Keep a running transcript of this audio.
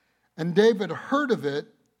And David heard of it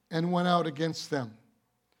and went out against them.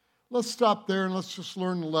 Let's stop there and let's just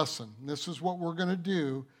learn the lesson. This is what we're going to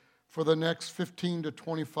do for the next 15 to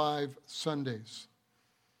 25 Sundays.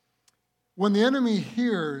 When the enemy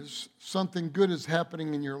hears something good is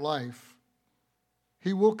happening in your life,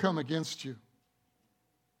 he will come against you.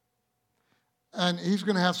 And he's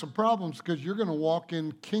going to have some problems because you're going to walk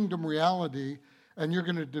in kingdom reality and you're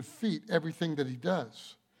going to defeat everything that he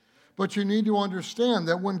does. But you need to understand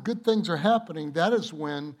that when good things are happening, that is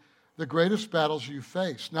when the greatest battles you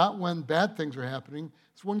face. Not when bad things are happening,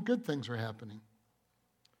 it's when good things are happening.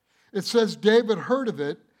 It says David heard of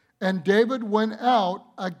it, and David went out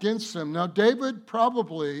against them. Now, David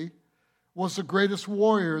probably was the greatest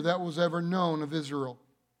warrior that was ever known of Israel.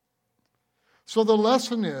 So the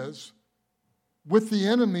lesson is, with the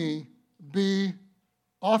enemy, be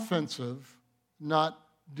offensive, not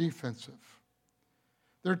defensive.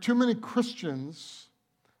 There are too many Christians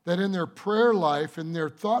that in their prayer life, in their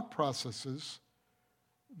thought processes,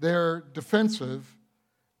 they're defensive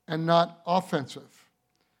and not offensive.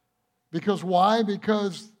 Because why?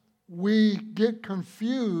 Because we get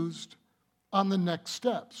confused on the next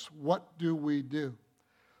steps. What do we do?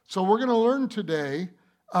 So we're going to learn today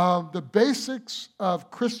the basics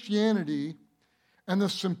of Christianity and the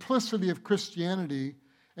simplicity of Christianity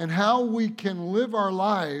and how we can live our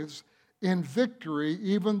lives in victory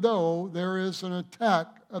even though there is an attack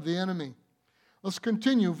of the enemy. Let's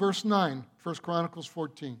continue, verse 9, 1 Chronicles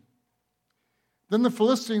 14. Then the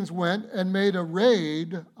Philistines went and made a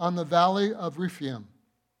raid on the valley of Rephaim.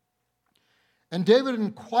 And David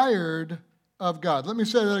inquired of God. Let me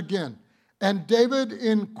say that again. And David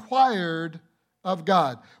inquired of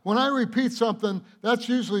God. When I repeat something, that's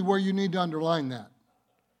usually where you need to underline that,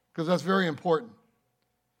 because that's very important.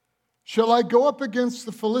 Shall I go up against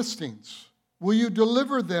the Philistines? Will you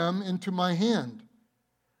deliver them into my hand?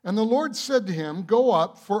 And the Lord said to him, Go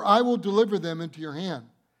up, for I will deliver them into your hand.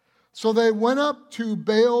 So they went up to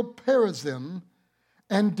Baal Perazim,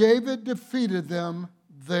 and David defeated them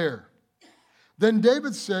there. Then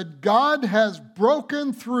David said, God has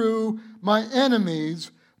broken through my enemies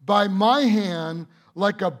by my hand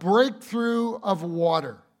like a breakthrough of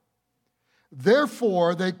water.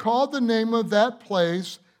 Therefore, they called the name of that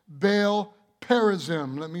place Baal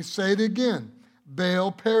Perazim. Let me say it again,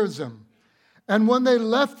 Baal Perazim. And when they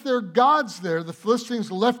left their gods there, the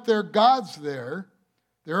Philistines left their gods there,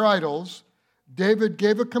 their idols, David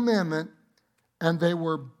gave a commandment, and they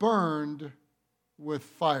were burned with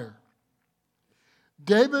fire.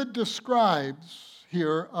 David describes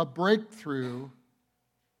here a breakthrough,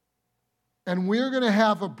 and we're going to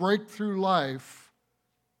have a breakthrough life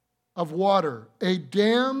of water, a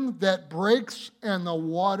dam that breaks and the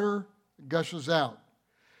water gushes out.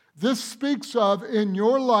 This speaks of, in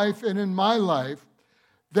your life and in my life,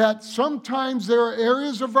 that sometimes there are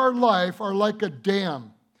areas of our life are like a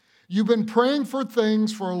dam. You've been praying for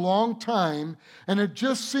things for a long time, and it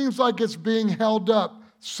just seems like it's being held up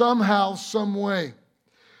somehow, some way.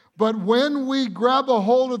 But when we grab a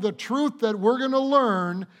hold of the truth that we're going to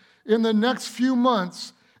learn in the next few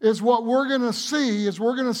months, is what we're going to see is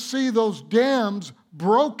we're going to see those dams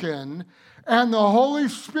broken, and the Holy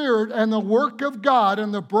Spirit and the work of God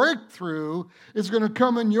and the breakthrough is going to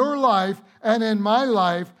come in your life and in my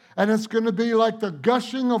life, and it's going to be like the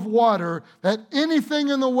gushing of water, that anything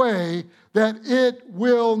in the way, that it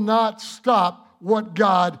will not stop what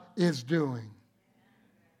God is doing.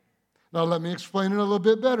 Now let me explain it a little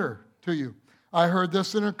bit better to you. I heard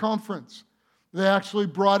this in a conference. They actually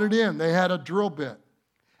brought it in. They had a drill bit,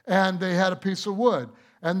 and they had a piece of wood.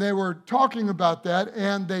 And they were talking about that,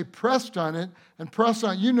 and they pressed on it and pressed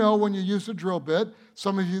on it. You know, when you use a drill bit,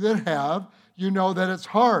 some of you that have, you know that it's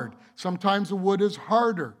hard. Sometimes the wood is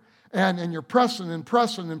harder. And you're pressing and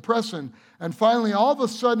pressing and pressing. And finally, all of a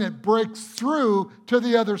sudden, it breaks through to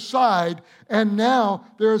the other side. And now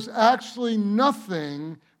there's actually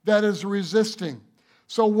nothing that is resisting.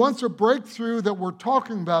 So once a breakthrough that we're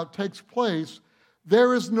talking about takes place,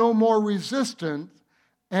 there is no more resistance,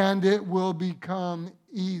 and it will become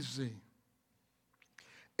easy.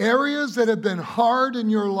 Areas that have been hard in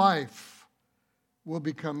your life will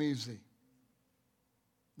become easy.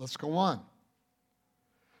 Let's go on.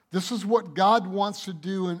 This is what God wants to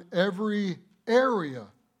do in every area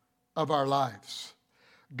of our lives.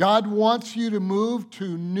 God wants you to move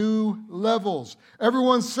to new levels.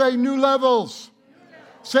 Everyone say new levels.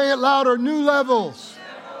 Say it louder, new levels.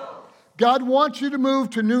 God wants you to move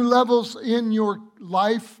to new levels in your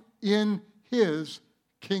life in His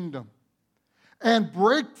kingdom. And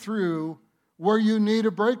break through where you need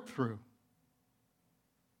a breakthrough.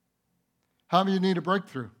 How many of you need a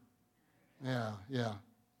breakthrough? Yeah.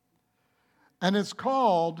 And it's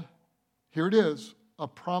called, here it is, a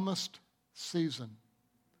promised season.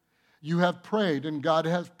 You have prayed and God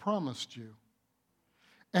has promised you.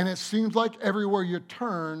 And it seems like everywhere you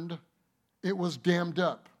turned, it was dammed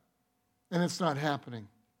up. And it's not happening.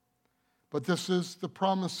 But this is the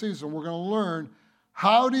promised season. We're going to learn,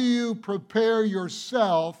 how do you prepare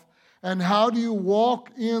yourself and how do you walk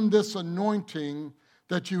in this anointing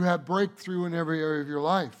that you have breakthrough in every area of your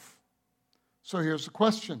life? So here's the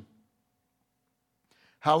question.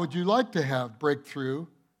 How would you like to have breakthrough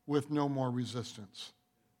with no more resistance?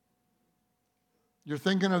 You're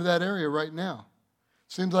thinking of that area right now.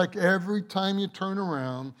 Seems like every time you turn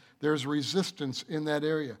around, there's resistance in that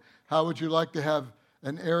area. How would you like to have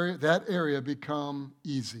that area become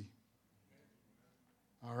easy?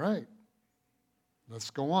 All right.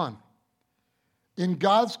 Let's go on. In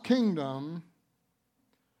God's kingdom,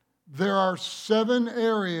 there are 7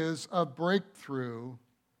 areas of breakthrough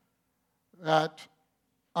that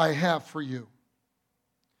I have for you.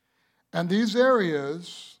 And these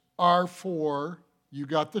areas are for, you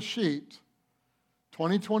got the sheet,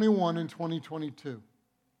 2021 and 2022.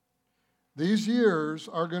 These years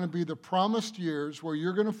are going to be the promised years where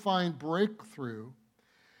you're going to find breakthrough.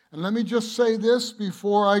 And let me just say this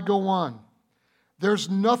before I go on. There's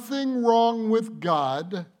nothing wrong with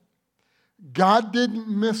God. God didn't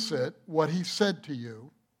miss it, what he said to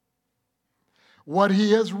you. What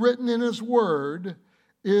he has written in his word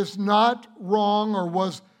is not wrong or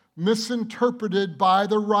was misinterpreted by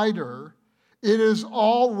the writer. It is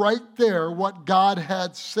all right there, what God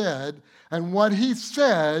had said, and what he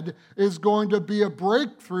said is going to be a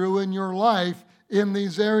breakthrough in your life in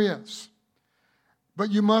these areas.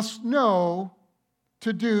 But you must know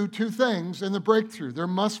to do 2 things in the breakthrough. There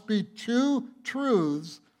must be 2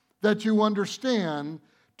 truths that you understand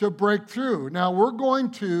to break through. Now, we're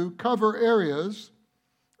going to cover areas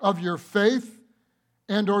of your faith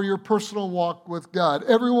and or your personal walk with God.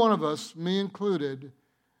 Every one of us, me included,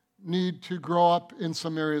 need to grow up in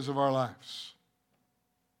some areas of our lives.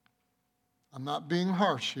 I'm not being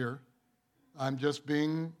harsh here. I'm just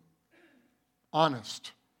being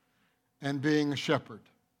honest and being a shepherd.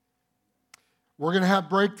 We're going to have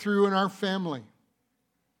breakthrough in our family.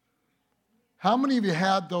 How many of you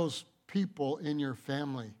had those people in your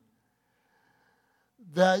family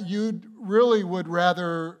that you really would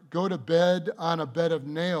rather go to bed on a bed of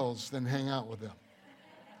nails than hang out with them?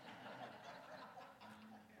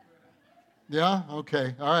 Yeah?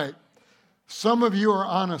 Okay. All right. Some of you are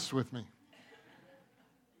honest with me.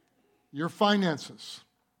 Your finances.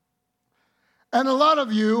 And a lot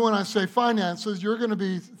of you, when I say finances, you're going to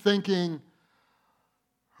be thinking,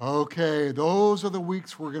 okay, those are the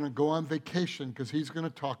weeks we're going to go on vacation because he's going to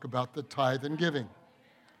talk about the tithe and giving.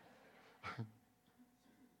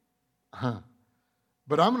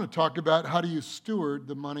 But I'm going to talk about how do you steward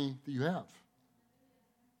the money that you have.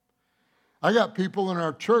 I got people in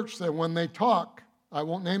our church that when they talk, I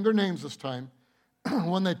won't name their names this time,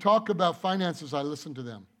 when they talk about finances, I listen to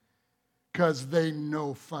them because they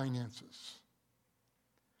know finances.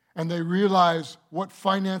 And they realize what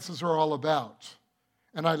finances are all about.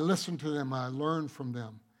 And I listen to them, I learn from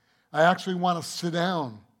them. I actually want to sit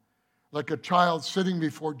down like a child sitting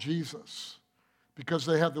before Jesus because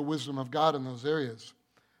they have the wisdom of God in those areas.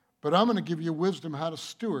 But I'm going to give you wisdom how to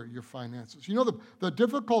steward your finances. You know, the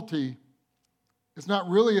difficulty is not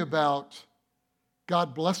really about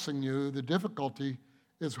God blessing you. The difficulty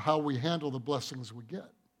is how we handle the blessings we get.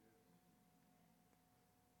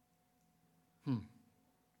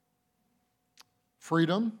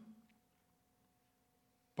 Freedom,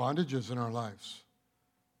 bondages in our lives.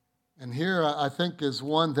 And here I think is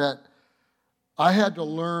one that I had to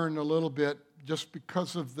learn a little bit just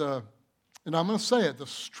because of and I'm going to say it, the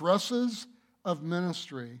stresses of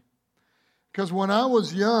ministry. Because when I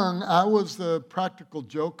was young, I was the practical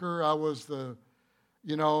joker. I was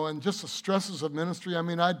and just the stresses of ministry. I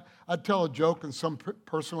mean, I'd tell a joke and some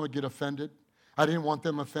person would get offended. I didn't want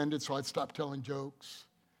them offended, so I'd stop telling jokes.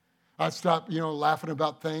 I'd stop, laughing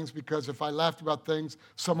about things because if I laughed about things,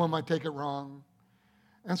 someone might take it wrong.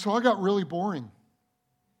 And so I got really boring.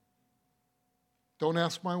 Don't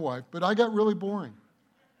ask my wife, but I got really boring.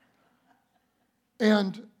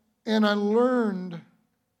 And I learned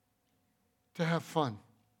to have fun.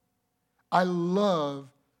 I love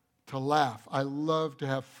to laugh. I love to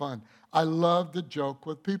have fun. I love to joke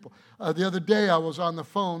with people. The other day I was on the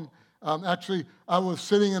phone. Actually, I was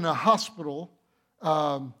sitting in a hospital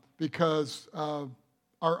because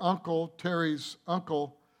our uncle, Terry's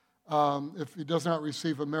uncle, if he does not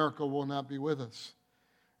receive a miracle, will not be with us.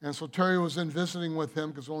 And so Terry was in visiting with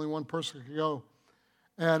him because only one person could go.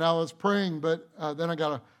 And I was praying, but then I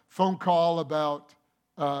got a phone call about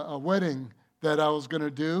a wedding that I was going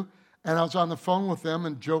to do, and I was on the phone with them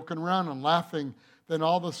and joking around and laughing. Then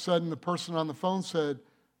all of a sudden, the person on the phone said,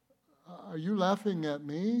 "Are you laughing at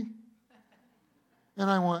me?" And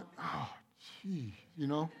I went, "Oh, gee,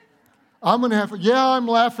 I'm going to have, yeah, I'm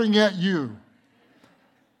laughing at you."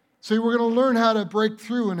 See, we're going to learn how to break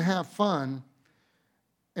through and have fun.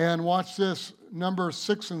 And watch this, number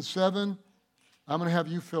 6 and 7, I'm going to have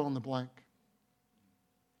you fill in the blank.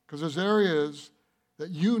 Because there's areas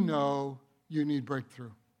that you know you need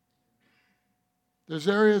breakthrough. There's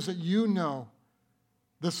areas that you know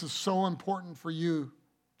this is so important for you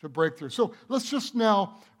to break through. So let's just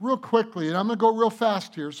now, real quickly, and I'm going to go real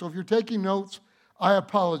fast here, so if you're taking notes, I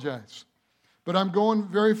apologize. But I'm going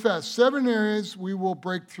very fast. 7 areas we will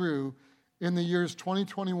break through in the years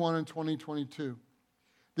 2021 and 2022.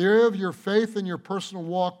 The area of your faith and your personal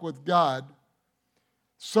walk with God.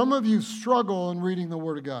 Some of you struggle in reading the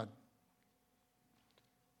Word of God.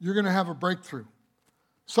 You're going to have a breakthrough.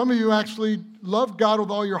 Some of you actually love God with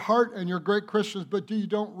all your heart and you're great Christians, but you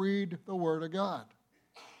don't read the Word of God.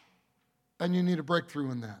 And you need a breakthrough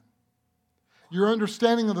in that. Your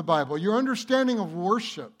understanding of the Bible, your understanding of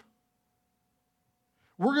worship.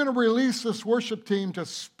 We're going to release this worship team to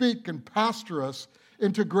speak and pastor us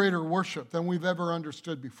into greater worship than we've ever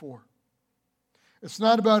understood before. It's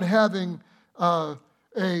not about having a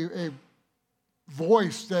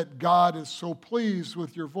voice that God is so pleased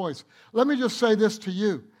with your voice. Let me just say this to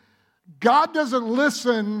you. God doesn't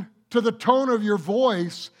listen to the tone of your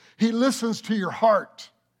voice. He listens to your heart.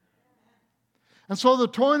 And so the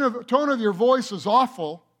tone of your voice is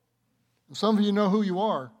awful. And some of you know who you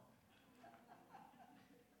are.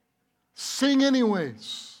 Sing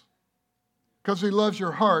anyways, because He loves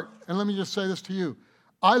your heart. And let me just say this to you.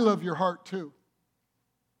 I love your heart too.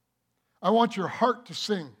 I want your heart to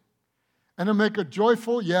sing and to make a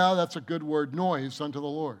joyful, yeah, that's a good word, noise unto the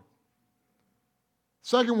Lord.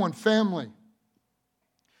 Second one, family.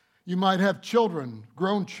 You might have children,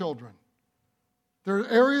 grown children. There are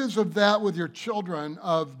areas of that with your children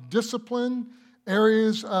of discipline,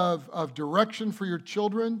 areas of direction for your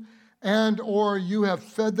children, and or you have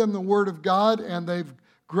fed them the Word of God and they've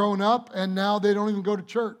grown up and now they don't even go to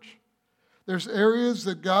church. There's areas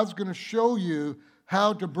that God's going to show you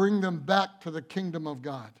how to bring them back to the kingdom of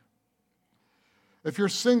God. If you're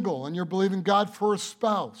single and you're believing God for a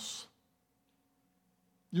spouse,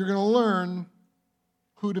 you're going to learn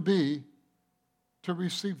who to be to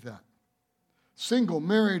receive that. Single,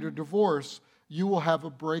 married, or divorced, you will have a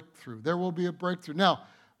breakthrough. There will be a breakthrough. Now,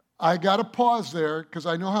 I got to pause there because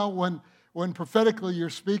I know how when prophetically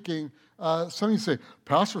you're speaking, some of you say,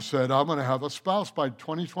 "Pastor said I'm going to have a spouse by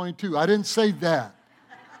 2022. I didn't say that.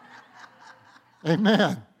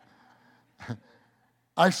 Amen.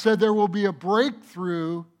 I said there will be a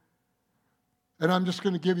breakthrough, and I'm just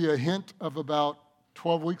going to give you a hint of about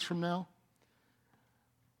 12 weeks from now,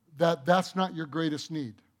 that's not your greatest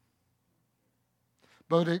need.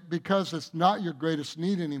 But because it's not your greatest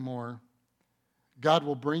need anymore, God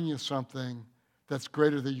will bring you something that's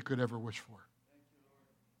greater than you could ever wish for.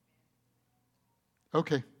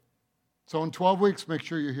 Okay. So in 12 weeks, make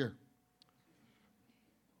sure you're here.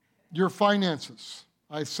 Your finances.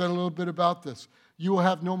 I said a little bit about this. You will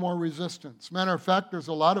have no more resistance. Matter of fact, there's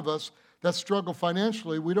a lot of us that struggle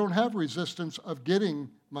financially. We don't have resistance of getting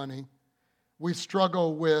money. We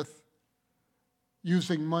struggle with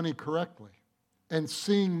using money correctly and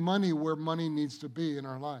seeing money where money needs to be in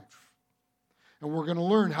our life. And we're going to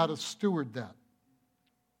learn how to steward that.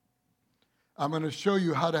 I'm going to show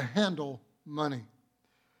you how to handle money.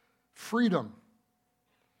 Freedom.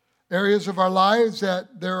 Areas of our lives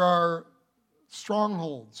that there are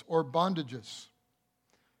strongholds or bondages.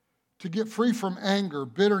 To get free from anger,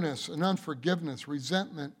 bitterness, and unforgiveness,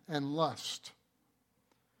 resentment, and lust.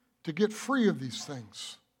 To get free of these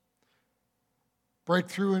things.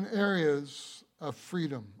 Breakthrough in areas of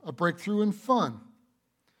freedom. A breakthrough in fun.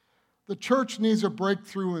 The church needs a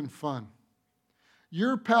breakthrough in fun.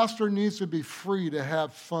 Your pastor needs to be free to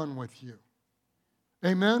have fun with you.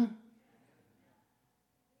 Amen?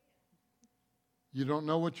 You don't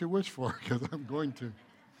know what you wish for because I'm going to.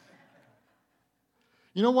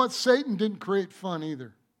 You know what? Satan didn't create fun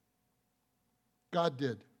either. God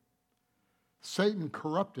did. Satan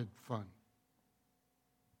corrupted fun.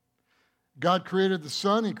 God created the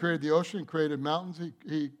sun, He created the ocean, He created mountains,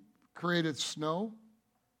 He created snow.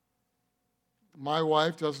 My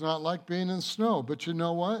wife does not like being in snow, but you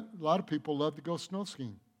know what? A lot of people love to go snow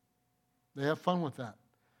skiing. They have fun with that.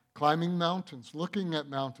 Climbing mountains, looking at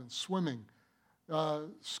mountains, swimming,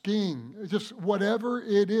 skiing, just whatever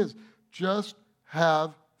it is, just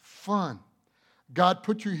have fun. God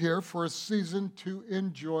put you here for a season to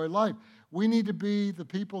enjoy life. We need to be the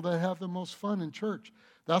people that have the most fun in church.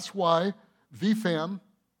 That's why VFAM,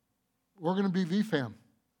 we're going to be VFAM.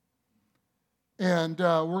 And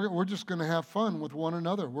we're just going to have fun with one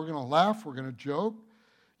another. We're going to laugh. We're going to joke.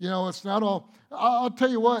 You know, it's not all, I'll tell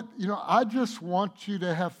you what, you know, I just want you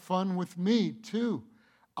to have fun with me too.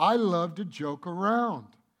 I love to joke around.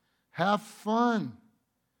 Have fun.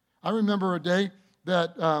 I remember a day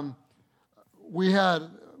that we had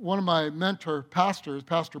one of my mentor pastors,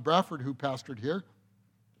 Pastor Bradford, who pastored here,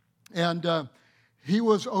 and he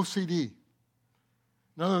was OCD.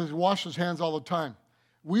 In other words, he washed his hands all the time.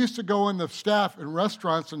 We used to go in the staff in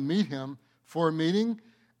restaurants and meet him for a meeting,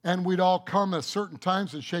 and we'd all come at certain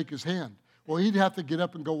times and shake his hand. Well, he'd have to get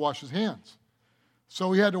up and go wash his hands.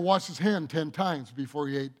 So he had to wash his hand 10 times before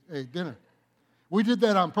he ate dinner. We did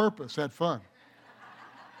that on purpose, had fun.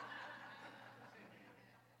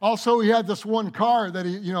 Also, he had this one car that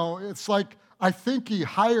he, you know, it's like, I think he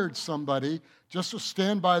hired somebody just to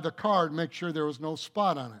stand by the car and make sure there was no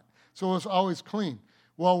spot on it. So it was always clean.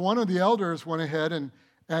 Well, one of the elders went ahead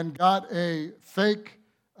and got a fake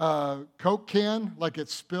Coke can, like it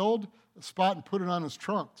spilled a spot, and put it on his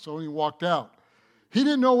trunk. So when he walked out, he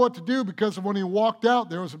didn't know what to do, because when he walked out,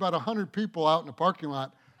 there was about 100 people out in the parking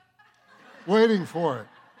lot waiting for it.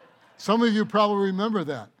 Some of you probably remember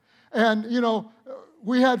that. And, you know,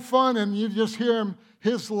 we had fun, and you just hear him,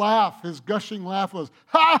 his laugh, his gushing laugh was,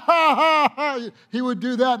 ha, ha, ha, ha. He would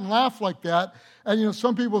do that and laugh like that. And, you know,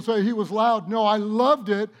 some people say he was loud. No, I loved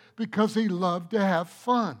it because he loved to have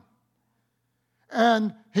fun.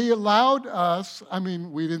 And he allowed us, I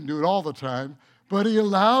mean, we didn't do it all the time, but he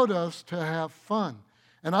allowed us to have fun.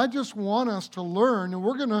 And I just want us to learn, and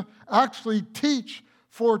we're going to actually teach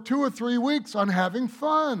for 2 or 3 weeks on having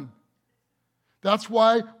fun. That's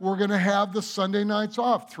why we're going to have the Sunday nights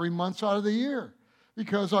off 3 months out of the year,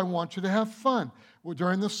 because I want you to have fun. Well,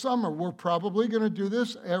 during the summer, we're probably going to do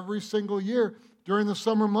this every single year. During the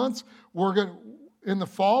summer months, in the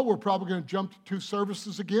fall, we're probably going to jump to 2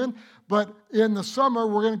 services again. But in the summer,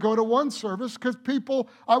 we're going to go to 1 service, because people,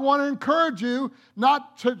 I want to encourage you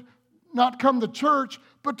not come to church,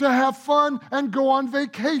 but to have fun and go on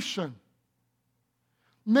vacation.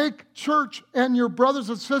 Make church and your brothers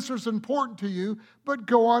and sisters important to you, but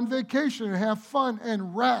go on vacation and have fun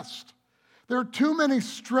and rest. There are too many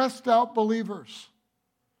stressed out believers.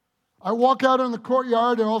 I walk out in the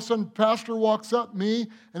courtyard, and all of a sudden, pastor walks up me,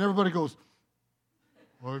 and everybody goes,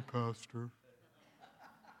 "Hi, pastor."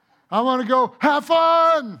 I want to go, have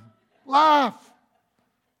fun, laugh.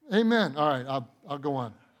 Amen. All right, I'll go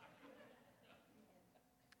on.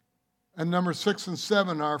 And number 6 and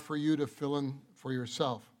 7 are for you to fill in for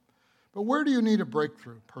yourself. But where do you need a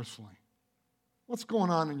breakthrough personally? What's going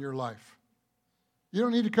on in your life? You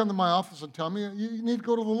don't need to come to my office and tell me. You need to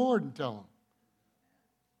go to the Lord and tell him.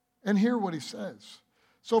 And hear what he says.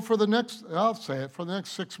 So for the next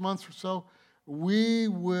 6 months or so, we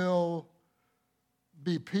will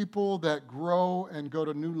be people that grow and go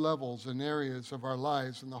to new levels in areas of our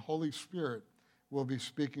lives, and the Holy Spirit will be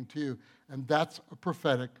speaking to you. And that's a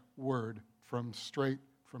prophetic word straight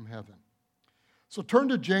from heaven. So turn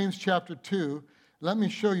to James chapter 2. Let me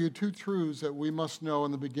show you 2 truths that we must know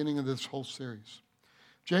in the beginning of this whole series.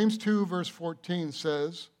 James 2, verse 14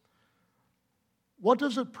 says, "What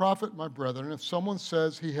does it profit, my brethren, if someone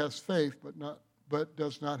says he has faith but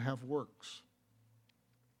does not have works?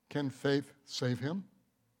 Can faith save him?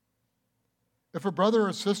 If a brother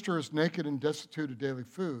or sister is naked and destitute of daily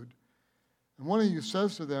food, and one of you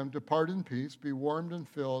says to them, 'Depart in peace, be warmed and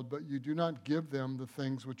filled,' but you do not give them the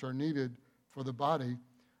things which are needed for the body,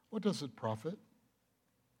 what does it profit?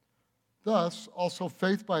 Thus, also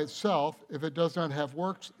faith by itself, if it does not have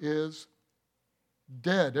works, is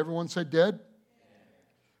dead." Everyone say dead?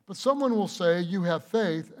 But someone will say, "You have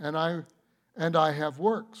faith, and I have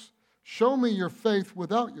works. Show me your faith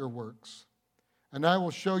without your works, and I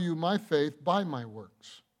will show you my faith by my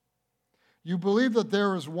works. You believe that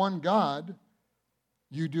there is one God,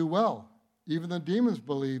 you do well. Even the demons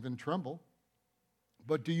believe and tremble.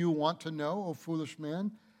 But do you want to know, O foolish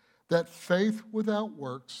man, that faith without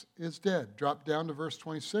works is dead?" Drop down to verse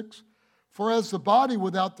 26. "For as the body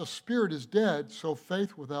without the spirit is dead, so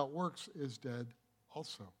faith without works is dead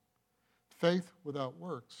also." Faith without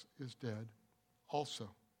works is dead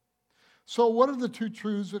also. So what are the 2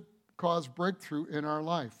 truths that cause breakthrough in our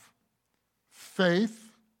life?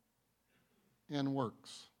 Faith and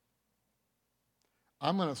works.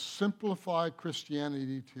 I'm going to simplify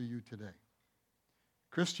Christianity to you today.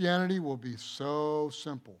 Christianity will be so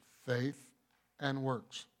simple. Faith and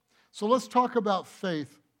works. So let's talk about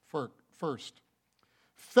faith first.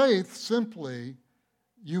 Faith simply,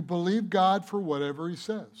 you believe God for whatever he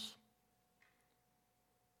says.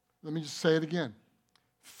 Let me just say it again.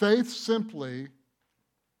 Faith simply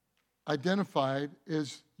identified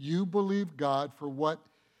is you believe God for what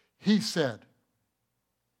he said.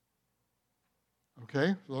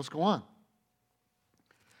 Okay, so let's go on.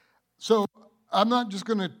 So I'm not just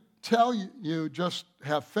going to tell you just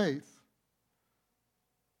have faith,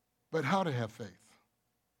 but how to have faith.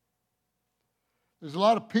 There's a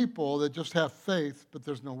lot of people that just have faith, but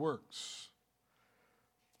there's no works.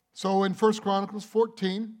 So in 1 Chronicles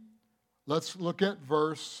 14, let's look at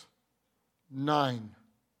verse 9.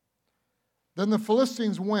 Then the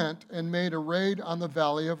Philistines went and made a raid on the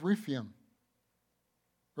valley of Rephaim.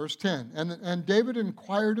 Verse 10, and David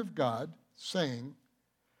inquired of God, saying,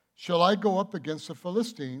 shall I go up against the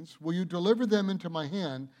Philistines? Will you deliver them into my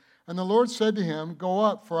hand? And the Lord said to him, go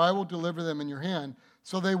up, for I will deliver them in your hand.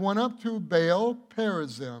 So they went up to Baal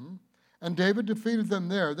Perazim, and David defeated them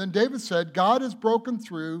there. Then David said, God has broken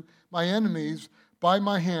through my enemies by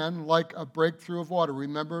my hand like a breakthrough of water.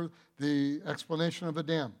 Remember the explanation of a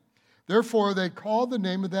dam. Therefore they called the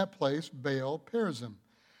name of that place Baal Perazim.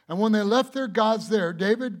 And when they left their gods there,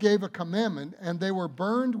 David gave a commandment, and they were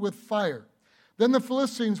burned with fire. Then the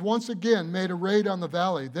Philistines once again made a raid on the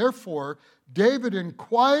valley. Therefore David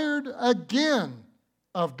inquired again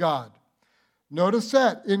of God. Notice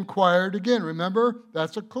that, inquired again. Remember,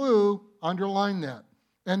 that's a clue. Underline that.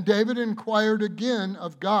 And David inquired again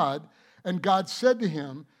of God, and God said to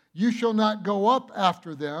him, you shall not go up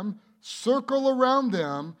after them, circle around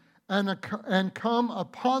them, and come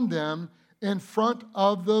upon them in front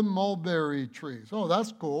of the mulberry trees. Oh,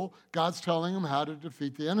 that's cool. God's telling him how to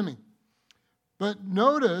defeat the enemy. But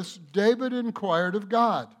notice, David inquired of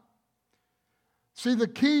God. See, the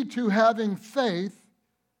key to having faith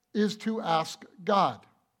is to ask God.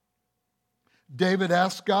 David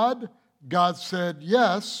asked God. God said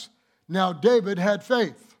yes. Now David had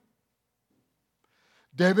faith.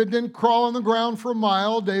 David didn't crawl on the ground for a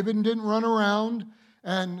mile. David didn't run around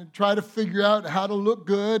and try to figure out how to look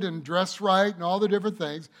good and dress right and all the different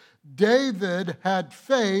things. David had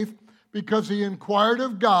faith because he inquired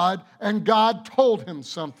of God, and God told him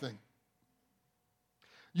something.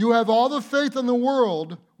 You have all the faith in the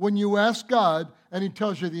world when you ask God and he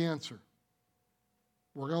tells you the answer.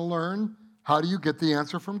 We're going to learn, how do you get the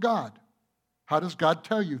answer from God? How does God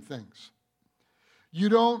tell you things? You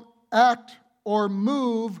don't act or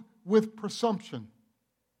move with presumption.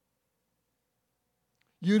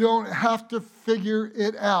 You don't have to figure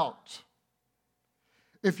it out.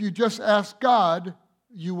 If you just ask God,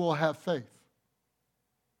 you will have faith.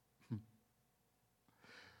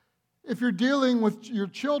 If you're dealing with your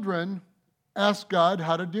children, ask God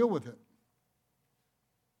how to deal with it.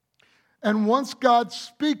 And once God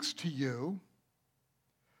speaks to you,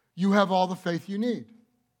 you have all the faith you need.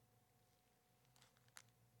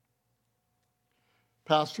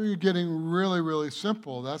 Pastor, you're getting really, really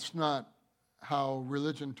simple. That's not how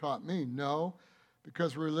religion taught me. No,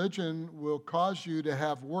 because religion will cause you to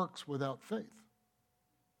have works without faith.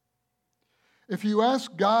 If you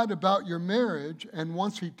ask God about your marriage, and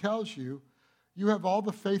once he tells you, you have all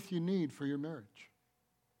the faith you need for your marriage.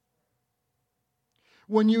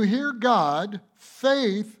 When you hear God,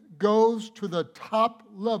 faith goes to the top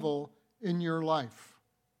level in your life.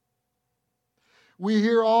 We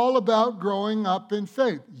hear all about growing up in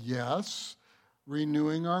faith. Yes,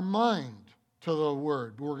 renewing our mind to the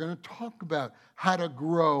Word. We're going to talk about how to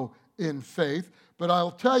grow in faith. But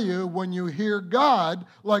I'll tell you, when you hear God,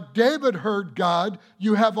 like David heard God,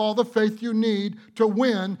 you have all the faith you need to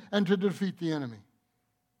win and to defeat the enemy.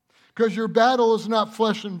 Because your battle is not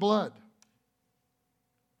flesh and blood.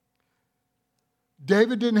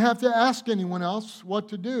 David didn't have to ask anyone else what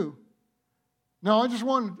to do. Now, I just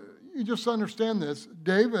want you just understand this.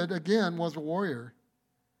 David, again, was a warrior.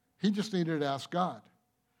 He just needed to ask God.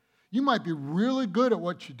 You might be really good at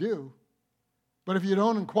what you do, but if you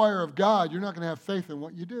don't inquire of God, you're not going to have faith in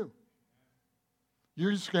what you do.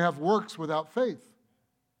 You're just going to have works without faith.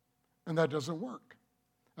 And that doesn't work.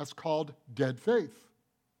 That's called dead faith.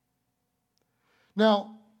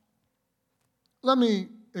 Now, let me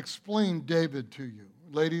explain David to you.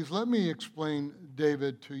 Ladies, let me explain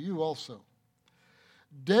David to you also.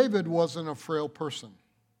 David wasn't a frail person.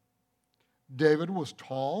 David was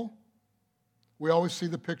tall. We always see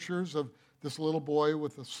the pictures of this little boy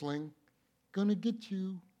with a sling. Gonna get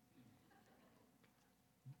you.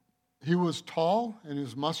 He was tall and he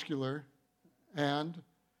was muscular. And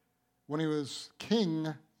when he was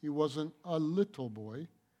king, he wasn't a little boy.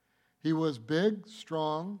 He was big,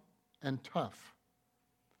 strong, and tough.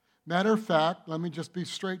 Matter of fact, let me just be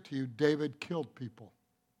straight to you, David killed people.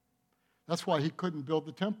 That's why he couldn't build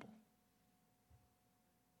the temple.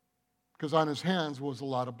 Because on his hands was a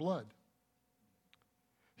lot of blood.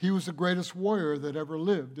 He was the greatest warrior that ever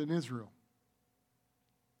lived in Israel.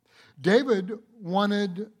 David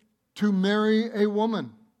wanted to marry a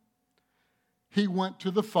woman. He went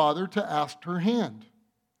to the father to ask her hand.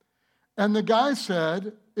 And the guy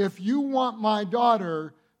said, if you want my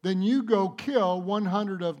daughter, then you go kill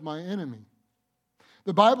 100 of my enemy.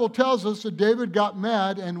 The Bible tells us that David got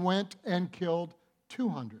mad and went and killed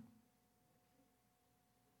 200.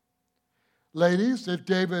 Ladies, if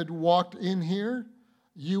David walked in here,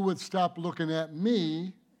 you would stop looking at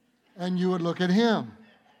me and you would look at him.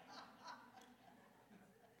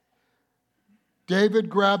 David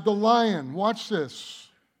grabbed the lion. Watch this.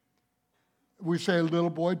 We say, little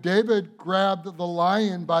boy. David grabbed the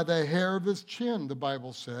lion by the hair of his chin, the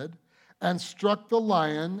Bible said, and struck the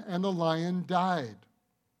lion, and the lion died.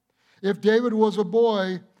 If David was a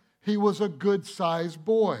boy, he was a good-sized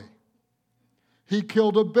boy. He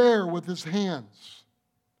killed a bear with his hands.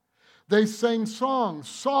 They sang songs.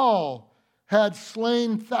 Saul had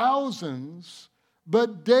slain thousands,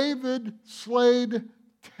 but David slayed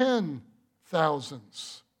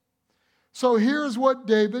 10,000s. So here's what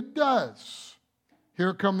David does.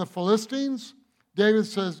 Here come the Philistines. David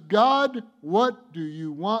says, God, what do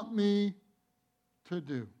you want me to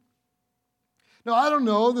do? Now, I don't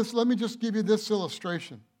know this. Let me just give you this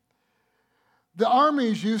illustration. The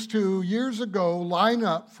armies used to, years ago, line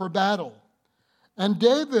up for battle. And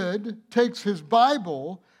David takes his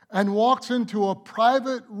Bible and walks into a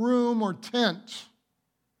private room or tent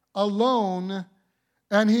alone,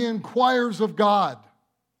 and he inquires of God.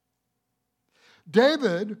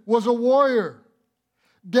 David was a warrior.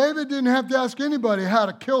 David didn't have to ask anybody how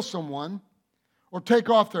to kill someone or take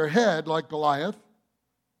off their head like Goliath.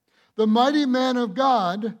 The mighty man of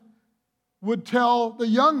God would tell the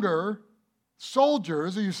younger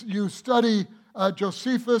soldiers, you study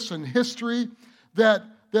Josephus and history, that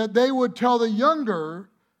they would tell the younger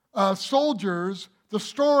soldiers the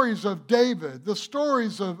stories of David, the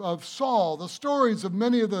stories of Saul, the stories of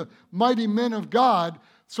many of the mighty men of God,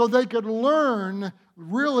 so they could learn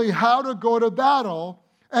really how to go to battle.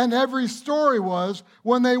 And every story was,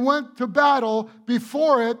 when they went to battle,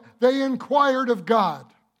 before it, they inquired of God.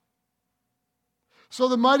 So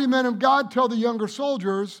the mighty men of God tell the younger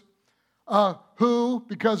soldiers, who,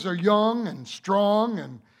 because they're young and strong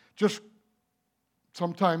and just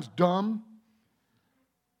sometimes dumb,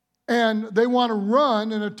 and they want to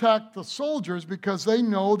run and attack the soldiers because they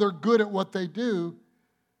know they're good at what they do.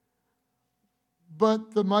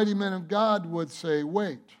 But the mighty men of God would say,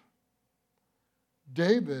 wait,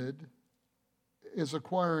 David is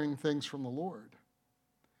acquiring things from the Lord.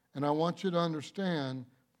 And I want you to understand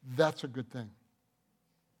that's a good thing.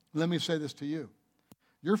 Let me say this to you.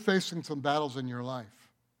 You're facing some battles in your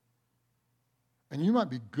life. And you might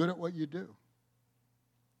be good at what you do.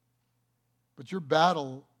 But your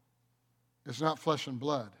battle is not flesh and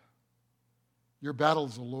blood. Your battle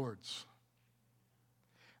is the Lord's.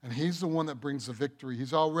 And He's the one that brings the victory.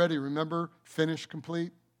 He's already, remember, finished,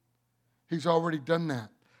 complete? He's already done that.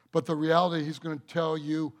 But the reality, He's going to tell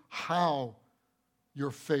you how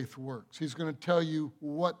your faith works. He's going to tell you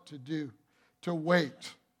what to do, to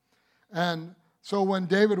wait. And so when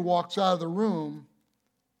David walks out of the room,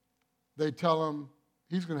 they tell him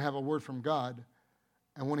he's going to have a word from God.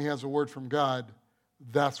 And when he has a word from God,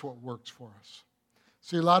 that's what works for us.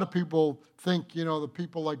 See, a lot of people think, the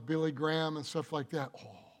people like Billy Graham and stuff like that,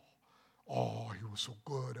 oh, he was so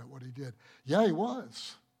good at what he did. Yeah, he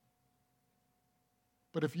was.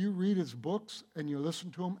 But if you read his books and you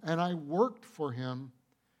listen to him, and I worked for him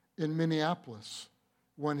in Minneapolis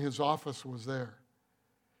when his office was there.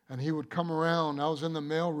 And he would come around. I was in the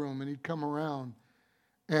mailroom, and he'd come around.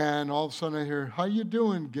 And all of a sudden I hear, how you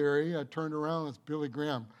doing, Gary? I turned around, it's Billy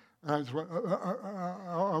Graham. And I was like,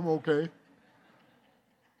 I'm okay.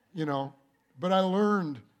 But I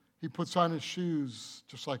learned he puts on his shoes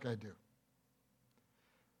just like I do.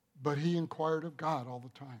 But he inquired of God all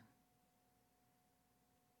the time.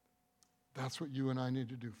 That's what you and I need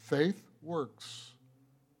to do. Faith works.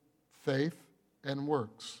 Faith and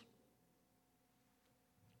works.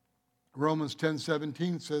 Romans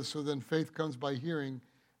 10:17 says, so then faith comes by hearing,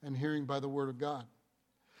 and hearing by the word of God.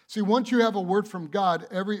 See, once you have a word from God,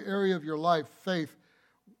 every area of your life, faith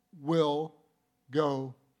will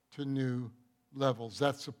go to new levels.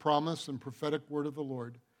 That's the promise and prophetic word of the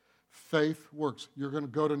Lord. Faith works. You're going to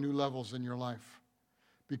go to new levels in your life.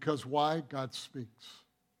 Because why? God speaks.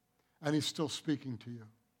 And He's still speaking to you.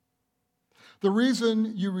 The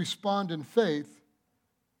reason you respond in faith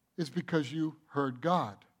is because you heard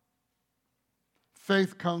God.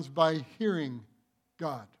 Faith comes by hearing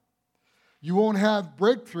God. You won't have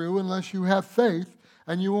breakthrough unless you have faith,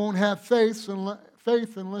 and you won't have faith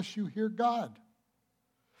unless you hear God.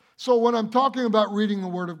 So when I'm talking about reading the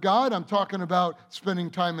Word of God, I'm talking about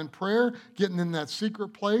spending time in prayer, getting in that secret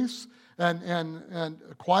place, and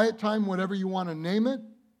a quiet time, whatever you want to name it.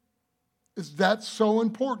 That's so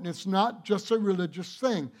important. It's not just a religious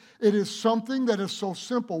thing. It is something that is so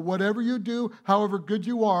simple. Whatever you do, however good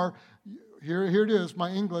you are, here it is, my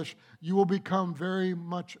English, you will become very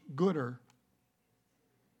much gooder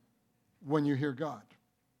when you hear God.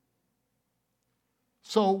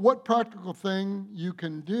 So what practical thing you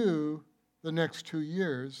can do the next 2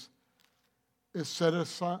 years is set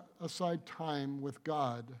aside time with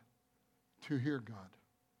God to hear God.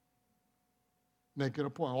 Make it a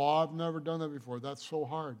point. Oh, I've never done that before. That's so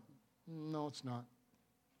hard. No, it's not.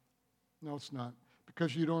 No, it's not.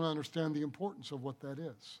 Because you don't understand the importance of what that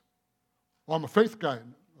is. Well, I'm a faith guy.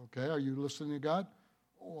 Okay, are you listening to God?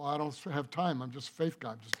 Oh, I don't have time. I'm just a faith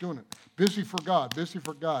guy. I'm just doing it. Busy for God. Busy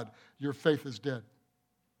for God. Your faith is dead.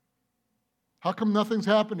 How come nothing's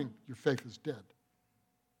happening? Your faith is dead.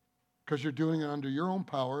 Because you're doing it under your own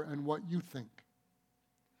power and what you think.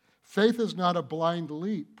 Faith is not a blind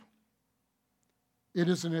leap. It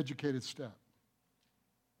is an educated step.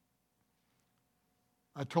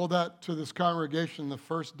 I told that to this congregation the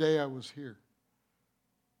first day I was here.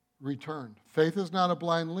 Returned. Faith is not a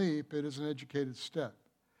blind leap. It is an educated step.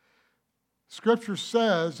 Scripture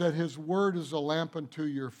says that His Word is a lamp unto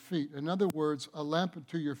your feet. In other words, a lamp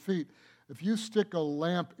unto your feet. If you stick a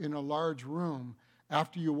lamp in a large room,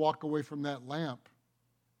 after you walk away from that lamp,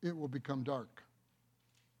 it will become dark.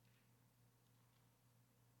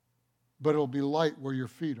 But it'll be light where your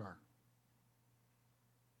feet are.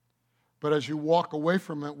 But as you walk away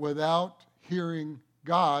from it without hearing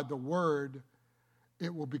God, the Word,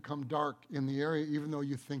 it will become dark in the area, even though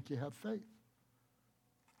you think you have faith.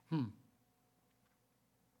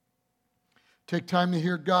 Take time to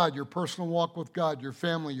hear God, your personal walk with God, your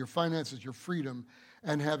family, your finances, your freedom,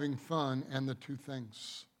 and having fun, and the two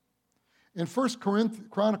things. In 1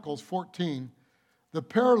 Chronicles 14, the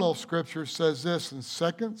parallel scripture says this in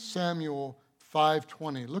 2 Samuel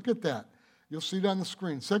 5:20. Look at that. You'll see it on the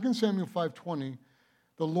screen. 2 Samuel 5:20,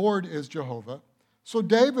 the Lord is Jehovah. So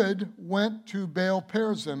David went to Baal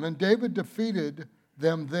Perazim, and David defeated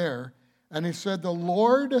them there. And he said, the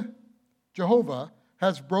Lord, Jehovah,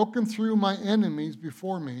 has broken through my enemies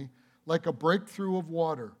before me like a breakthrough of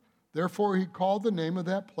water. Therefore he called the name of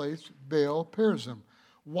that place Baal Perazim.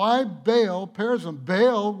 Why Baal Perazim?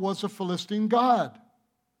 Baal was a Philistine god.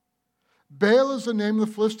 Baal is the name of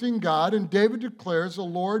the Philistine god, and David declares the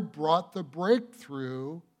Lord brought the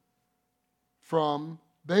breakthrough from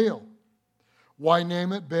Baal. Why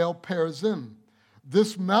name it Baal Perazim?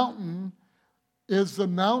 This mountain is the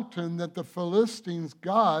mountain that the Philistines'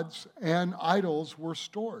 gods and idols were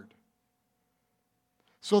stored.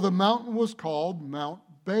 So the mountain was called Mount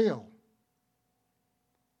Baal.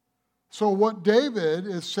 So what David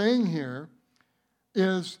is saying here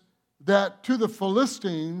is that to the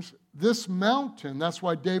Philistines, this mountain, that's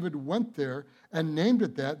why David went there and named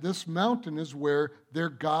it that, this mountain is where their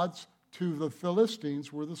gods to the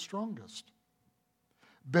Philistines were the strongest.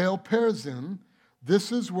 Baal Perazim,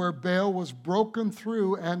 this is where Baal was broken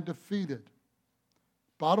through and defeated.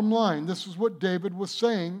 Bottom line, this is what David was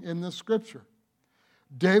saying in the scripture.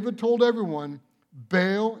 David told everyone,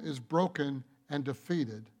 Baal is broken and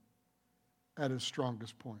defeated at his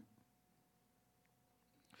strongest point.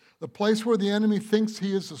 The place where the enemy thinks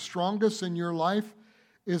he is the strongest in your life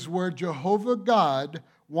is where Jehovah God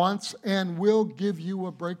wants and will give you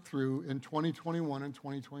a breakthrough in 2021 and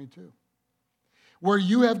 2022. Where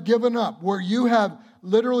you have given up, where you have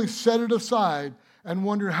literally set it aside and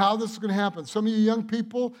wondered how this is going to happen. Some of you young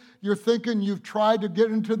people, you're thinking you've tried to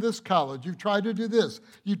get into this college, you've tried to do this,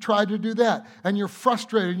 you tried to do that, and you're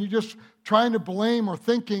frustrated, and you're just trying to blame or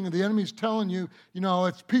thinking, and the enemy's telling you,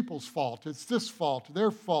 it's people's fault, it's this fault,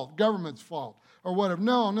 their fault, government's fault, or whatever.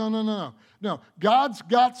 No. God's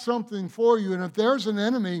got something for you, and if there's an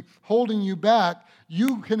enemy holding you back,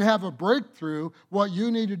 you can have a breakthrough. What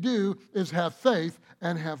you need to do is have faith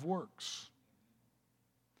and have works.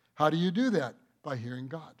 How do you do that? By hearing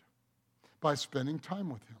God, by spending time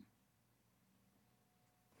with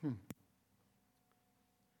Him.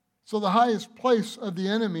 So the highest place of the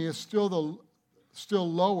enemy is still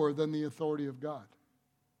lower than the authority of God.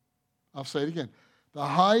 I'll say it again. The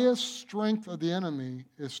highest strength of the enemy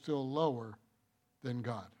is still lower than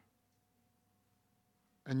God.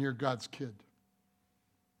 And you're God's kid.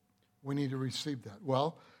 We need to receive that.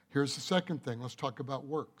 Well, here's the second thing. Let's talk about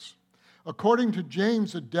works. according to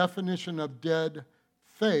James, the definition of dead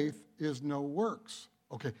faith is no works.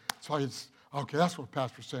 Okay, that's what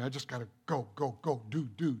Pastor's saying. I just got to go,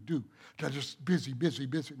 do. I just busy.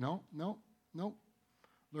 No.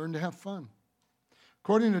 Learn to have fun.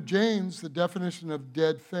 According to James, the definition of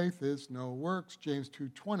dead faith is no works. James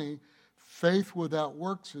 2:20, faith without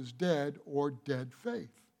works is dead, or dead faith.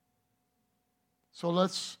 So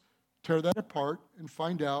let's tear that apart and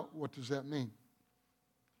find out, what does that mean?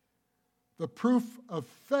 The proof of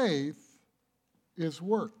faith is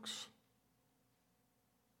works.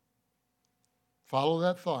 Follow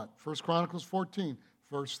that thought. 1 Chronicles 14,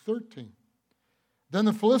 verse 13. Then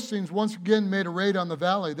the Philistines once again made a raid on the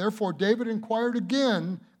valley. Therefore David inquired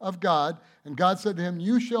again of God, and God said to him,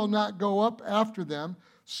 "You shall not go up after them.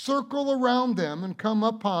 Circle around them and come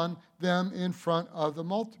upon them in front of the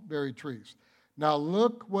mulberry trees." Now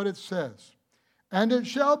look what it says. "And it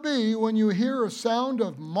shall be, when you hear a sound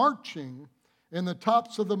of marching in the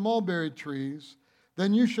tops of the mulberry trees,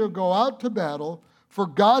 then you shall go out to battle, for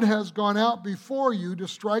God has gone out before you to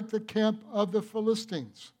strike the camp of the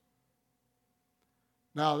Philistines."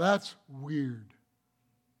 Now that's weird.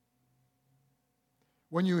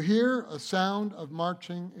 When you hear a sound of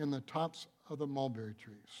marching in the tops of the mulberry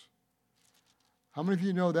trees. How many of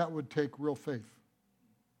you know that would take real faith?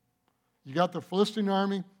 You got the Philistine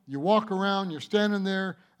army, you walk around, you're standing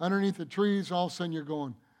there underneath the trees, all of a sudden you're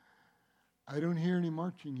going, I don't hear any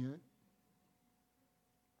marching yet.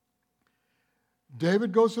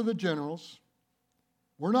 David goes to the generals.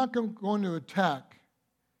 We're not going to attack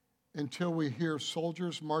until we hear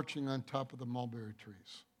soldiers marching on top of the mulberry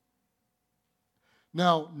trees.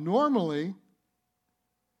 Now, normally,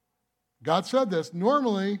 God said this,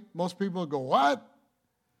 normally most people would go, what?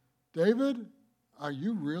 David, are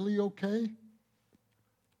you really okay?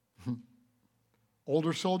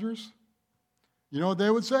 Older soldiers, you know what they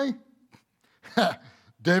would say?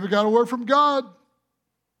 David got a word from God.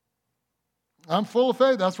 I'm full of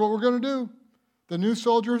faith. That's what we're going to do. The new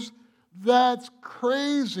soldiers, that's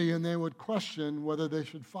crazy. And they would question whether they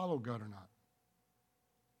should follow God or not.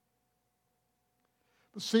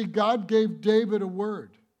 But see, God gave David a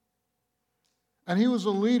word. And he was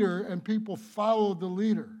a leader, and people followed the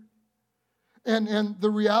leader. And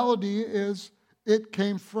the reality is, it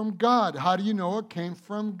came from God. How do you know it came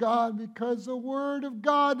from God? Because the word of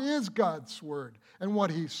God is God's word and what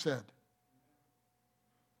he said.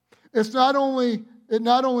 It not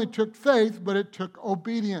only took faith, but it took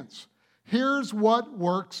obedience. Here's what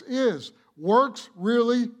works is. Works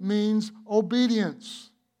really means obedience.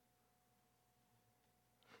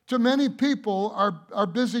 Too many people are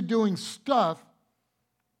busy doing stuff,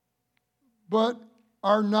 but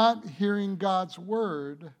are not hearing God's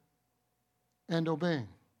word and obeying.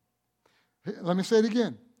 Let me say it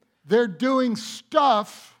again. They're doing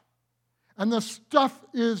stuff, and the stuff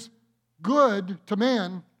is good to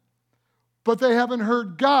man, but they haven't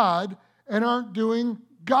heard God and aren't doing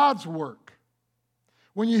God's work.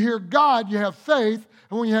 When you hear God, you have faith,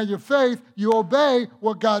 and when you have your faith, you obey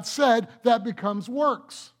what God said. That becomes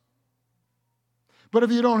works. But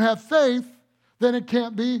if you don't have faith, then it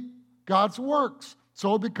can't be God's works.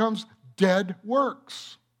 So it becomes dead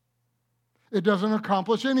works. It doesn't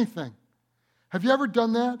accomplish anything. Have you ever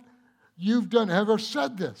done that? Ever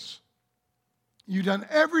said this? You've done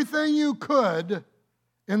everything you could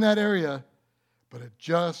in that area, but it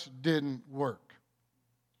just didn't work.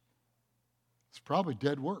 It's probably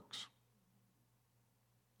dead works.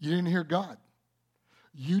 You didn't hear God.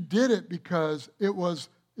 You did it because it was,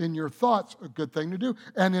 in your thoughts, a good thing to do.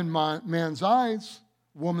 And in man's eyes,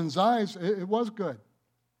 woman's eyes, it was good.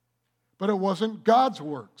 But it wasn't God's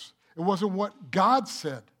works. It wasn't what God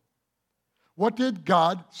said. What did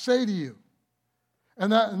God say to you?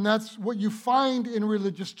 And that's what you find in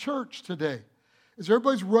religious church today. Is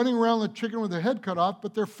everybody's running around like chicken with their head cut off,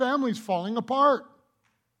 but their family's falling apart.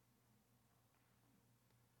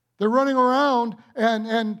 They're running around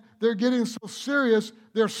and they're getting so serious,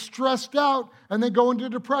 they're stressed out, and they go into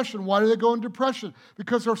depression. Why do they go into depression?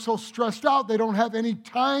 Because they're so stressed out, they don't have any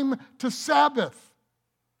time to Sabbath,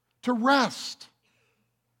 to rest.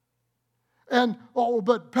 And,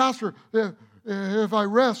 but Pastor, if I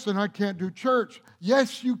rest, then I can't do church.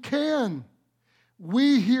 Yes, you can.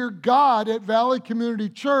 We hear God at Valley Community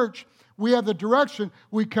Church. We have the direction.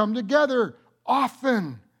 We come together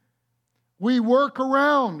often. We work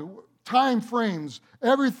around time frames,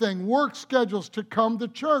 everything, work schedules to come to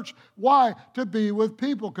church. Why? To be with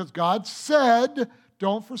people. Because God said,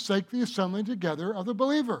 don't forsake the assembling together of the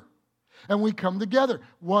believer. And we come together.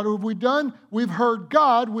 What have we done? We've heard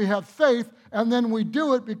God, we have faith, and then we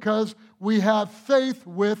do it because we have faith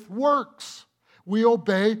with works. We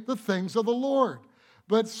obey the things of the Lord.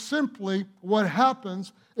 But simply what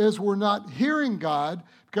happens is we're not hearing God.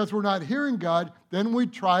 Because we're not hearing God, then we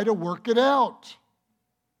try to work it out.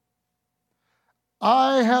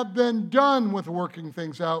 I have been done with working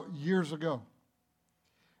things out years ago.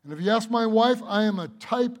 And if you ask my wife, I am a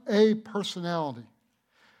type A personality.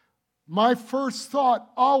 My first thought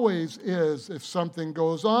always is, if something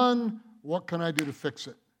goes on, what can I do to fix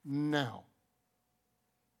it now?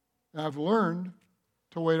 And I've learned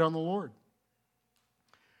to wait on the Lord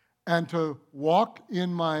and to walk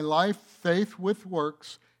in my life, faith with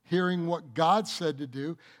works, hearing what God said to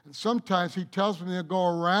do. And sometimes he tells me to go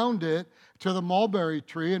around it to the mulberry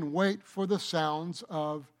tree and wait for the sounds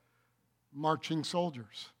of marching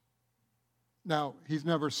soldiers. Now, he's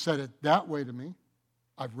never said it that way to me.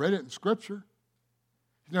 I've read it in Scripture.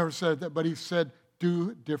 He's never said that, but he said,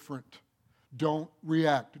 do different. Don't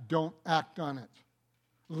react. Don't act on it.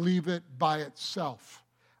 Leave it by itself.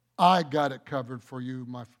 I got it covered for you,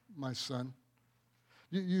 my son.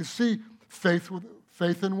 You see, faith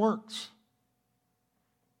and works.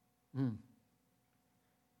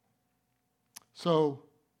 So,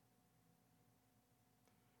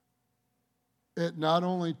 it not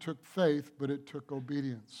only took faith, but it took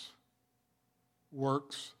obedience.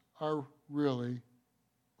 Works are really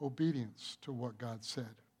obedience to what God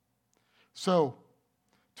said. So,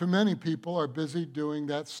 too many people are busy doing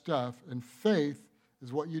that stuff, and faith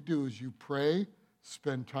is what you do is you pray,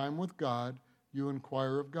 spend time with God, you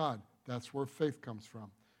inquire of God. That's where faith comes from.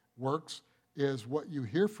 Works is what you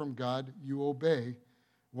hear from God, you obey.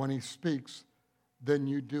 When he speaks, then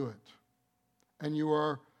you do it. And you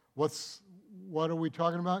are, what are we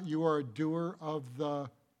talking about? You are a doer of the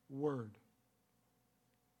word.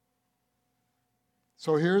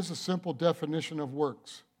 So here's a simple definition of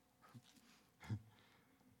works.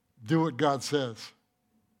 Do what God says.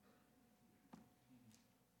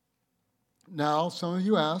 Now, some of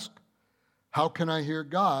you ask, how can I hear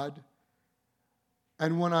God?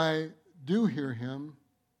 And when I do hear him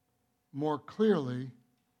more clearly,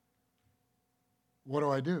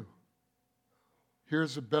 what do?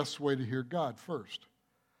 Here's the best way to hear God first.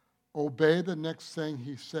 Obey the next thing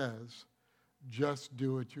he says. Just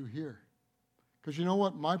do what you hear. Because you know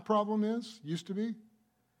what my problem used to be?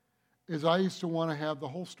 Is I used to want to have the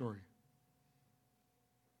whole story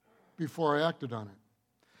before I acted on it.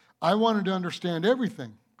 I wanted to understand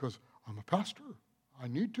everything because I'm a pastor. I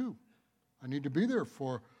need to. I need to be there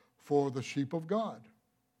for the sheep of God.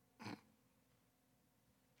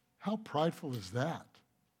 How prideful is that?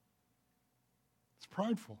 It's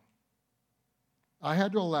prideful. I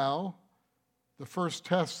had to allow the first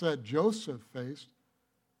test that Joseph faced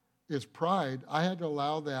is pride. I had to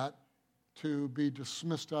allow that to be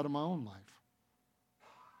dismissed out of my own life.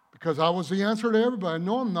 Because I was the answer to everybody.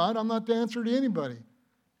 No, I'm not. I'm not the answer to anybody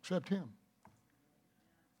except him.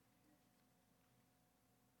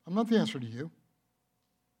 I'm not the answer to you.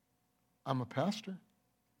 I'm a pastor.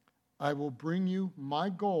 I will bring you, my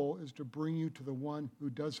goal is to bring you to the one who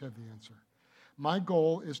does have the answer. My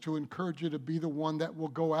goal is to encourage you to be the one that will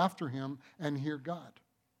go after him and hear God.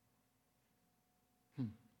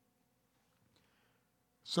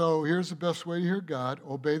 So here's the best way to hear God.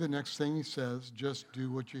 Obey the next thing he says. Just do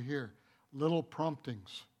what you hear. Little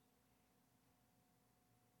promptings.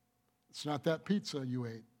 It's not that pizza you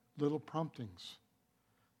ate. Little promptings.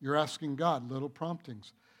 You're asking God, little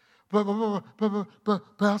promptings. But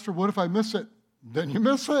Pastor, what if I miss it? Then you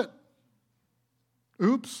miss it.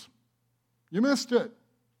 Oops. You missed it.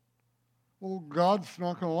 Well, God's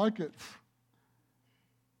not going to like it.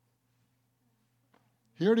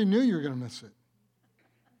 He already knew you were going to miss it.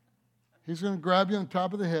 He's going to grab you on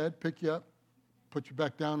top of the head, pick you up, put you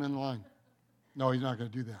back down in line. No, he's not going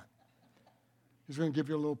to do that. He's going to give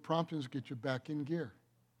you a little promptings, get you back in gear.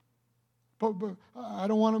 But I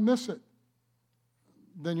don't want to miss it.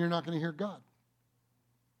 Then you're not going to hear God.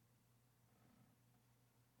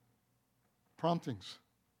 Promptings.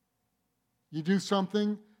 You do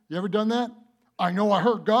something. You ever done that? I know I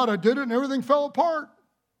heard God, I did it, and everything fell apart.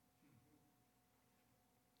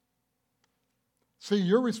 See,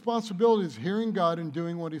 your responsibility is hearing God and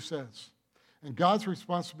doing what he says. And God's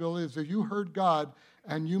responsibility is if you heard God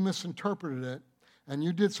and you misinterpreted it and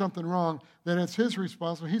you did something wrong, then it's his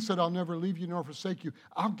responsibility. He said, I'll never leave you nor forsake you.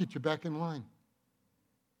 I'll get you back in line.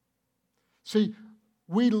 See,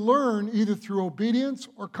 we learn either through obedience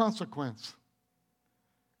or consequence.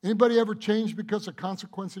 Anybody ever changed because of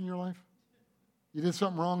consequence in your life? You did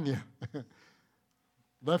something wrong? Yeah.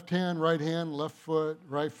 Left hand, left foot,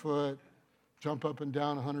 right foot. Jump up and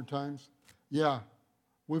down 100 times? Yeah,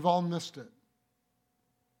 we've all missed it.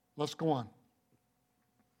 Let's go on.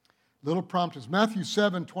 Little promptings. Matthew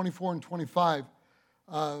 7, 24 and 25,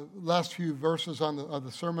 last few verses of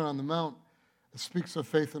the Sermon on the Mount, speaks of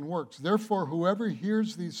faith and works. Therefore, whoever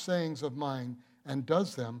hears these sayings of mine and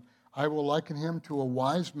does them, I will liken him to a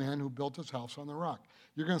wise man who built his house on the rock.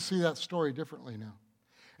 You're going to see that story differently now.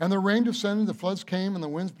 And the rain descended, the floods came, and the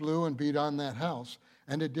winds blew and beat on that house,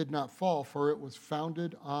 and it did not fall, for it was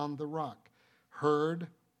founded on the rock. Heard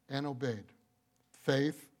and obeyed.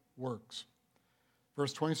 Faith works.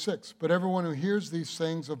 Verse 26, but everyone who hears these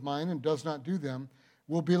sayings of mine and does not do them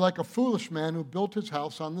will be like a foolish man who built his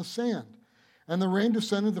house on the sand. And the rain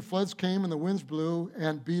descended, the floods came, and the winds blew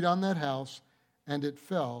and beat on that house, and it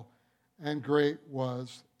fell, and great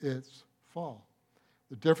was its fall.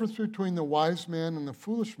 The difference between the wise man and the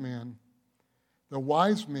foolish man, the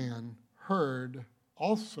wise man heard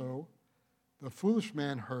also, the foolish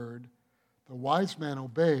man heard, the wise man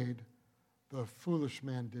obeyed, the foolish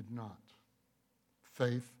man did not.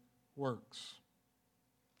 Faith works.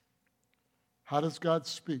 How does God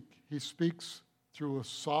speak? He speaks through a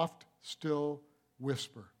soft, still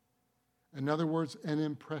whisper. In other words, an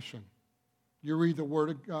impression. You read the Word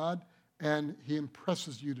of God, and He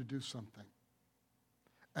impresses you to do something.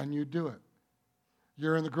 And you do it.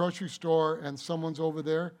 You're in the grocery store, and someone's over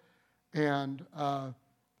there, and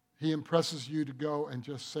He impresses you to go and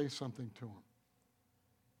just say something to them.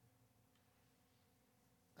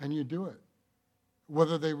 And you do it.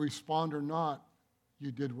 Whether they respond or not,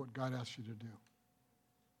 you did what God asked you to do.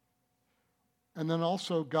 And then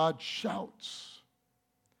also God shouts.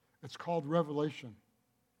 It's called revelation.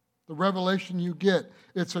 The revelation you get,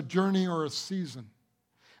 it's a journey or a season.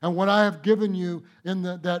 And what I have given you in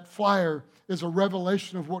that flyer is a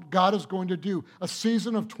revelation of what God is going to do. A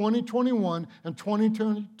season of 2021 and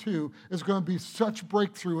 2022 is going to be such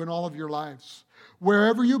breakthrough in all of your lives.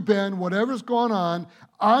 Wherever you've been, whatever's gone on,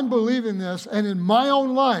 I'm believing this, and in my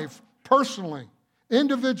own life, personally,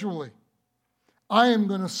 individually, I am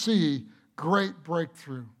going to see great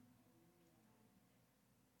breakthrough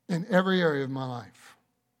in every area of my life.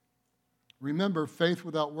 Remember, faith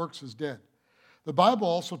without works is dead. The Bible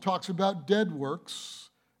also talks about dead works.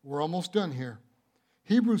 We're almost done here.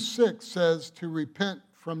 Hebrews 6 says to repent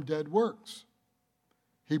from dead works.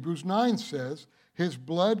 Hebrews 9 says, His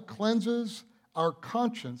blood cleanses our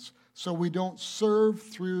conscience so we don't serve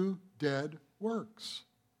through dead works.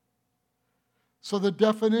 So the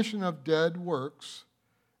definition of dead works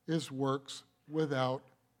is works without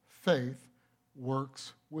faith,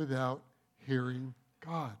 works without hearing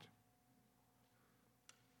God.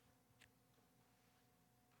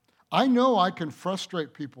 I know I can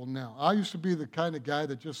frustrate people now. I used to be the kind of guy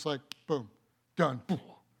that just like, boom, done, boom,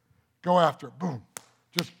 go after it, boom.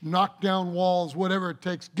 Just knock down walls, whatever it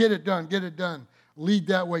takes, get it done, lead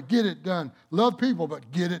that way, get it done. Love people,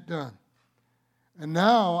 but get it done. And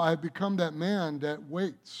now I've become that man that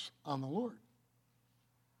waits on the Lord.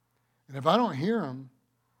 And if I don't hear Him,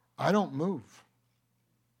 I don't move.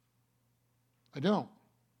 I don't.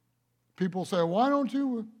 People say, why don't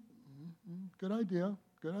you? Good idea.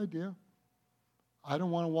 I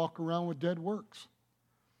don't want to walk around with dead works.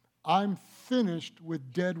 I'm finished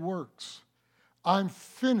with dead works. I'm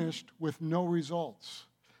finished with no results.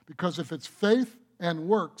 Because if it's faith and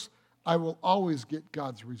works, I will always get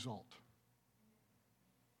God's result.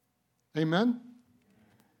 Amen?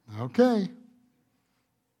 Okay.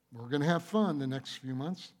 We're going to have fun the next few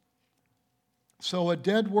months. So a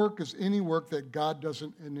dead work is any work that God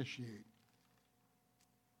doesn't initiate.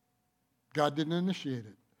 God didn't initiate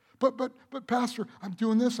it. But Pastor, I'm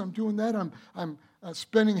doing this, I'm doing that, I'm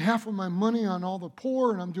spending half of my money on all the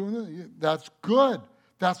poor, and I'm doing this. That's good.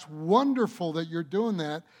 That's wonderful that you're doing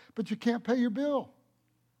that, but you can't pay your bill.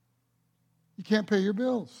 You can't pay your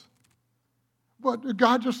bills. But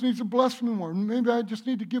God just needs to bless me more. Maybe I just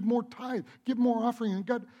need to give more tithe, give more offering. And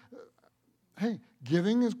God, hey,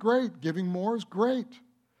 giving is great. Giving more is great.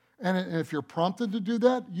 And if you're prompted to do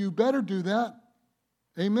that, you better do that.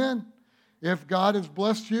 Amen. If God has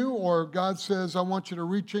blessed you, or God says, I want you to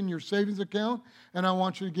reach in your savings account and I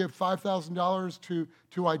want you to give $5,000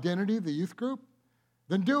 to Identity, the youth group,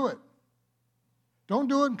 then do it. Don't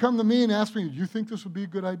do it and come to me and ask me, do you think this would be a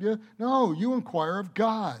good idea? No, you inquire of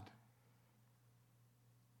God.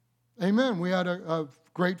 Amen. We had a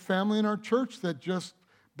great family in our church that just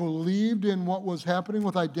believed in what was happening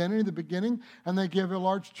with Identity at the beginning, and they gave a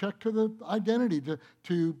large check to the Identity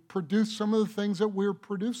to produce some of the things that we're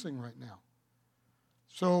producing right now.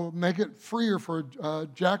 So make it freer for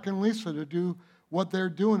Jack and Lisa to do what they're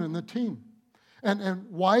doing in the team. And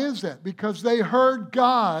why is that? Because they heard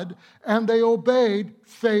God and they obeyed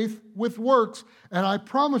faith with works. And I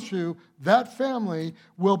promise you, that family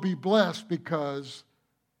will be blessed because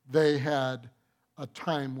they had a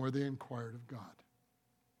time where they inquired of God.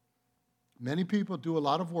 Many people do a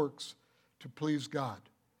lot of works to please God.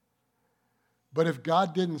 But if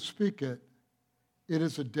God didn't speak it, it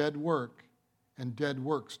is a dead work, and dead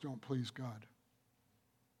works don't please God.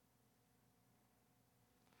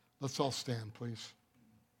 Let's all stand, please.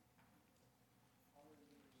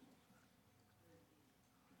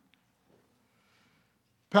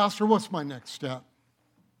 Pastor, what's my next step?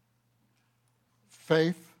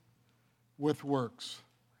 Faith with works.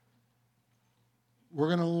 We're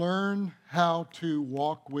going to learn how to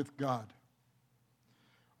walk with God.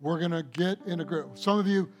 We're going to get in a grip. Some of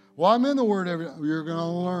you, well, I'm in the Word every day. You're going to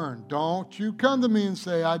learn. Don't you come to me and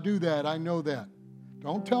say, I do that, I know that.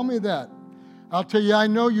 Don't tell me that. I'll tell you, I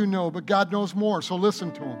know you know, but God knows more, so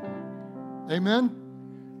listen to Him. Amen?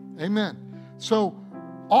 Amen. So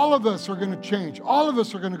all of us are going to change. All of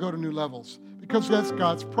us are going to go to new levels because that's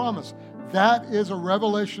God's promise. That is a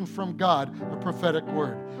revelation from God, a prophetic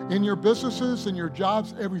word. In your businesses, in your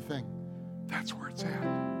jobs, everything. That's where it's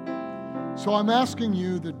at. So I'm asking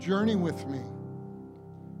you to journey with me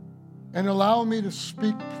and allow me to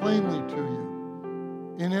speak plainly to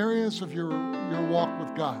you in areas of your walk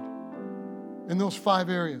with God. In those 5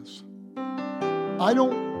 areas. I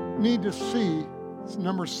don't need to see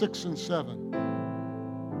number 6 and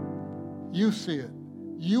 7. You see it.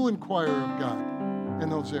 You inquire of God in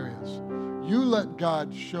those areas. You let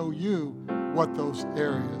God show you what those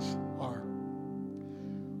areas are.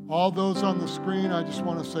 All those on the screen, I just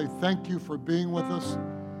want to say thank you for being with us.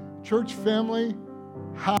 Church family,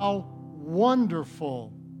 how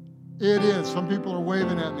wonderful it is. Some people are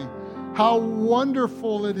waving at me. How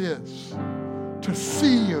wonderful it is to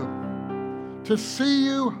see you,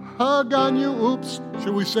 hug on you. Oops,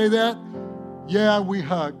 should we say that? Yeah, we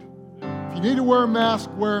hugged. If you need to wear a mask,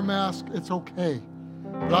 wear a mask. It's okay.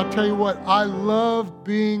 But I'll tell you what, I love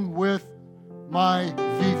being with my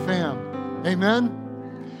V-fam. Amen?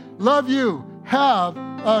 Love you. Have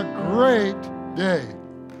a great day.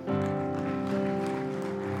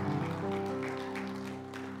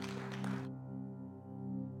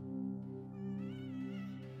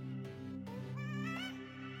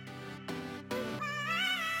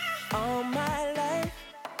 All my life,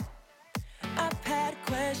 I've had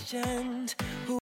questions.